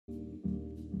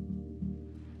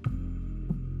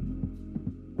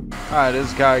Hi,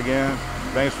 this is Kai again.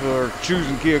 Thanks for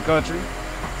choosing Kia Country.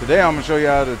 Today I'm going to show you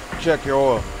how to check your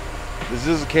oil. This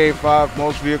is a K5.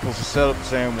 Most vehicles are set up the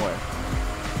same way.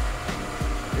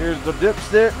 Here's the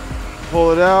dipstick.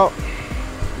 Pull it out.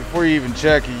 Before you even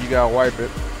check it, you got to wipe it.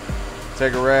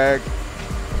 Take a rag.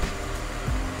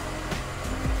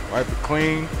 Wipe it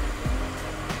clean.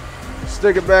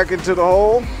 Stick it back into the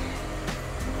hole.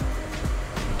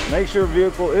 Make sure the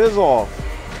vehicle is off.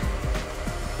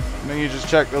 And then you just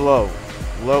check the level.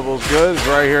 The level is good. It's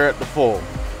right here at the full.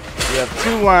 You have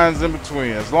 2 lines in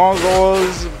between. As long as the oil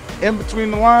is in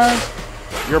between the lines,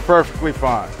 you're perfectly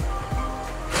fine.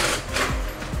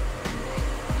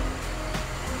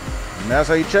 And that's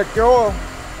how you check your oil.